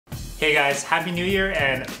Hey guys, Happy New Year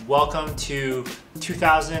and welcome to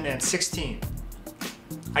 2016.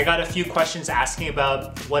 I got a few questions asking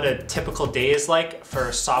about what a typical day is like for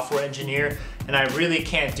a software engineer, and I really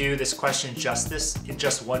can't do this question justice in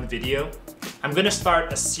just one video. I'm gonna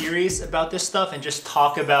start a series about this stuff and just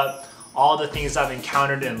talk about all the things I've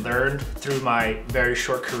encountered and learned through my very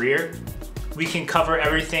short career. We can cover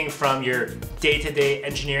everything from your day-to-day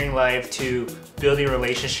engineering life to building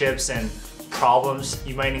relationships and problems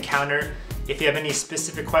you might encounter. If you have any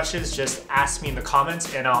specific questions, just ask me in the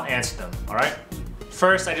comments and I'll answer them, all right?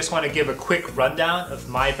 First, I just want to give a quick rundown of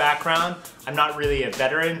my background. I'm not really a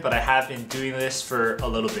veteran, but I have been doing this for a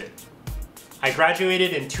little bit. I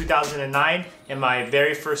graduated in 2009 and my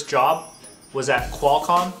very first job was at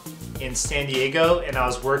Qualcomm in San Diego, and I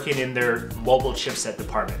was working in their mobile chipset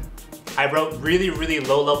department. I wrote really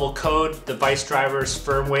low-level code, device drivers,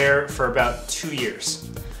 firmware for about 2 years.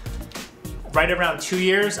 Right around 2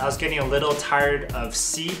 years, I was getting a little tired of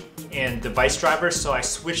C and device drivers, so I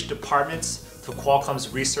switched departments to Qualcomm's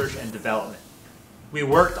research and development. We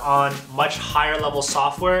worked on much higher level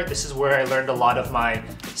software. This is where I learned a lot of my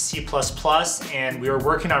C++, and we were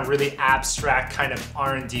working on really abstract kind of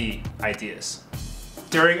R&D ideas.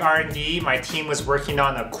 During R&D, my team was working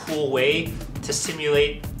on a cool way to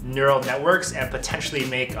simulate neural networks and potentially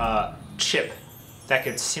make a chip that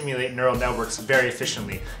could simulate neural networks very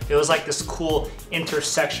efficiently. It was like this cool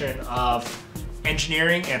intersection of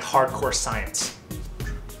engineering and hardcore science.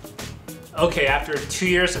 Okay, after 2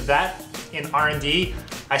 years of that in R&D,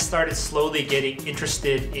 I started slowly getting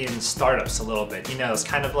interested in startups a little bit. You know, it's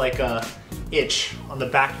kind of like a itch on the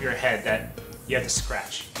back of your head that you have to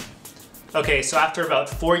scratch. Okay, so after about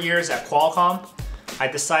 4 years at Qualcomm, I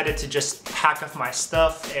decided to just pack up my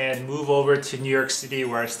stuff and move over to New York City,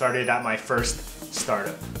 where I started at my first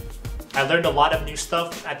startup. I learned a lot of new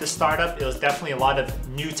stuff at the startup. It was definitely a lot of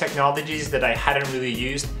new technologies that I hadn't really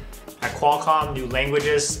used at Qualcomm, new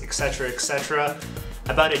languages, etc., etc.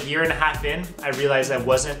 About 1.5 years in, I realized I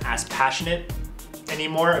wasn't as passionate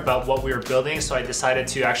anymore about what we were building, so I decided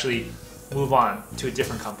to actually move on to a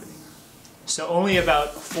different company. So only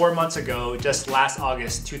about 4 months ago, just last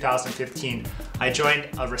August 2015, I joined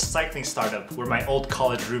a recycling startup where my old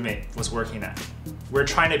college roommate was working at. We're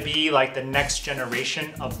trying to be like the next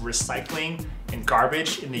generation of recycling and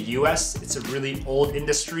garbage in the US. It's a really old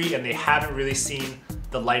industry and they haven't really seen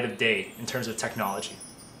the light of day in terms of technology.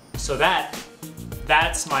 So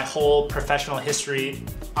that's my whole professional history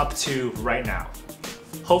up to right now.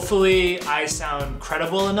 Hopefully I sound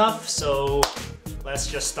credible enough, so let's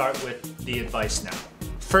just start with the advice now.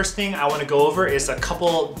 First thing I want to go over is a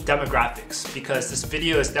couple demographics, because this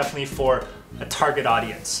video is definitely for a target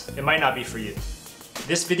audience. It might not be for you.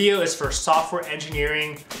 This video is for software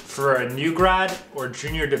engineering for a new grad or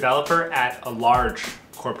junior developer at a large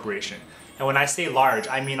corporation. And when I say large,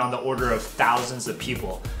 I mean on the order of thousands of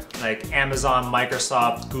people, like Amazon,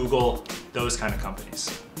 Microsoft, Google, those kind of companies.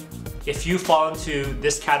 If you fall into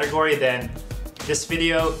this category, then this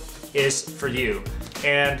video is for you.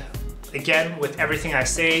 And again, with everything I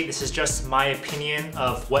say, this is just my opinion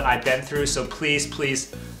of what I've been through, so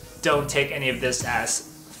please don't take any of this as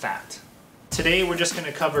fact. Today we're just going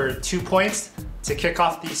to cover 2 points to kick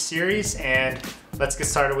off this series, and let's get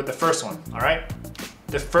started with the first one, all right?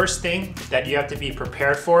 The first thing that you have to be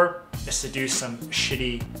prepared for is to do some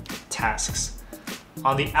shitty tasks.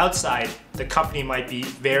 On the outside, the company might be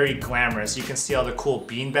very glamorous. You can see all the cool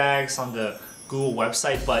beanbags on the Google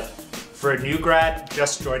website, but for a new grad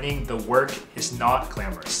just joining, the work is not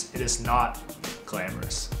glamorous. It is not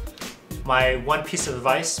glamorous. My one piece of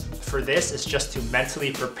advice for this is just to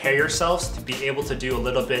mentally prepare yourselves to be able to do a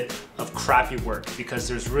little bit of crappy work, because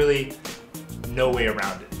there's really no way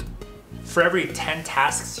around it. For every 10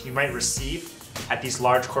 tasks you might receive at these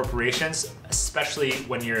large corporations, especially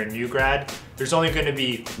when you're a new grad, there's only going to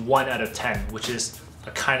be 1 out of 10, which is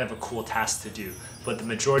a kind of a cool task to do, but the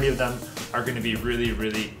majority of them are going to be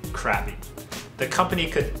really crappy. The company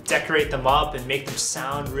could decorate them up and make them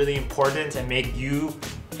sound really important and make you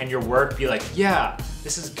and your work be like, yeah,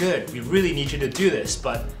 this is good, we really need you to do this,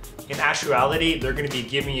 but in actuality, they're going to be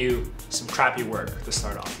giving you some crappy work to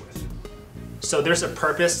start off with. So there's a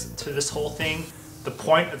purpose to this whole thing. The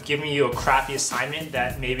point of giving you a crappy assignment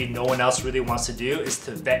that maybe no one else really wants to do is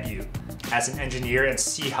to vet you as an engineer and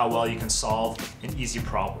see how well you can solve an easy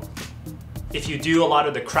problem. If you do a lot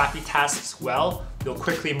of the crappy tasks well, you'll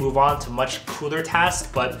quickly move on to much cooler tasks,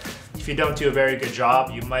 but if you don't do a very good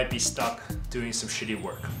job, you might be stuck doing some shitty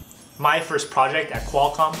work. My first project at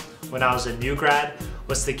Qualcomm when I was a new grad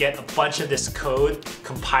was to get a bunch of this code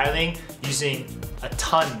compiling using a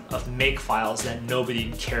ton of make files that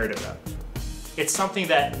nobody cared about. It's something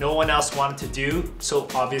that no one else wanted to do, so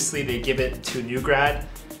obviously they give it to a new grad.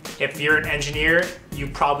 If you're an engineer, you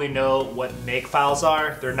probably know what makefiles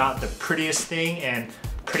are. They're not the prettiest thing, and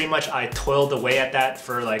pretty much I toiled away at that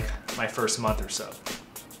for like my first month or so.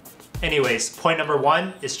 Anyways, point number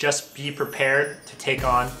one is just be prepared to take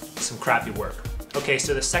on some crappy work. Okay,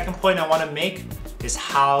 so the second point I want to make is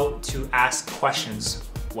how to ask questions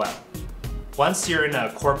well. Once you're in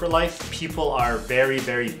a corporate life, people are very,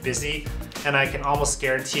 very busy, and I can almost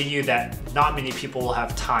guarantee you that not many people will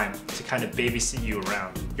have time to kind of babysit you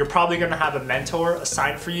around. You're probably gonna have a mentor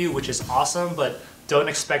assigned for you, which is awesome, but don't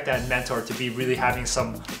expect that mentor to be really having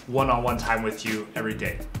some one-on-one time with you every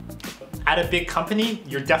day. At a big company,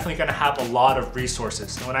 you're definitely gonna have a lot of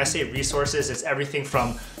resources. And when I say resources, it's everything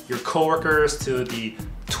from your coworkers to the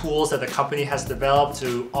tools that the company has developed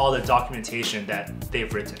to all the documentation that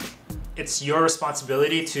they've written. It's your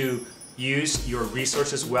responsibility to use your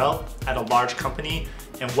resources well at a large company,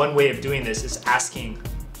 and one way of doing this is asking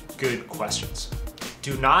good questions.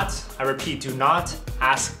 Do not, I repeat, do not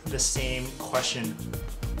ask the same question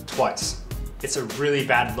twice. It's a really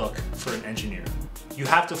bad look for an engineer. You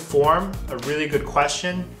have to form a really good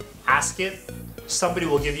question, ask it, somebody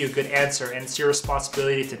will give you a good answer, and it's your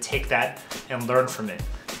responsibility to take that and learn from it.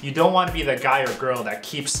 You don't want to be the guy or girl that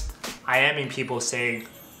keeps IMing people saying,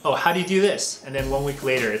 oh, how do you do this? And then 1 week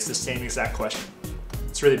later, it's the same exact question.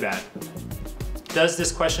 It's really bad. Does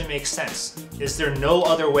this question make sense? Is there no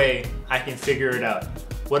other way I can figure it out?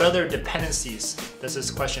 What other dependencies does this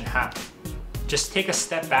question have? Just take a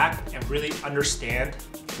step back and really understand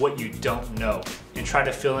what you don't know and try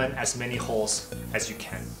to fill in as many holes as you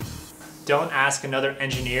can. Don't ask another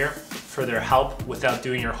engineer for their help without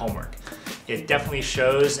doing your homework. It definitely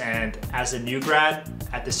shows, and as a new grad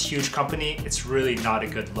at this huge company, it's really not a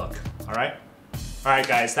good look, all right? All right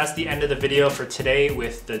guys, that's the end of the video for today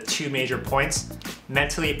with the 2 major points.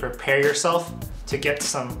 Mentally prepare yourself to get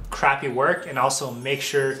some crappy work, and also make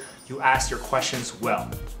sure you ask your questions well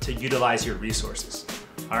to utilize your resources,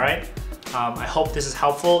 all right? I hope this is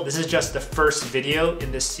helpful. This is just the first video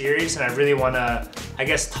in this series, and I really wanna, I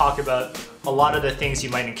guess, talk about a lot of the things you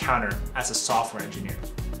might encounter as a software engineer.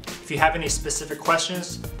 If you have any specific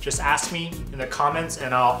questions, just ask me in the comments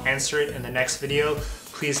and I'll answer it in the next video.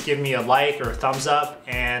 Please give me a like or a thumbs up,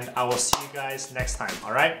 and I will see you guys next time,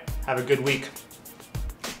 all right? Have a good week.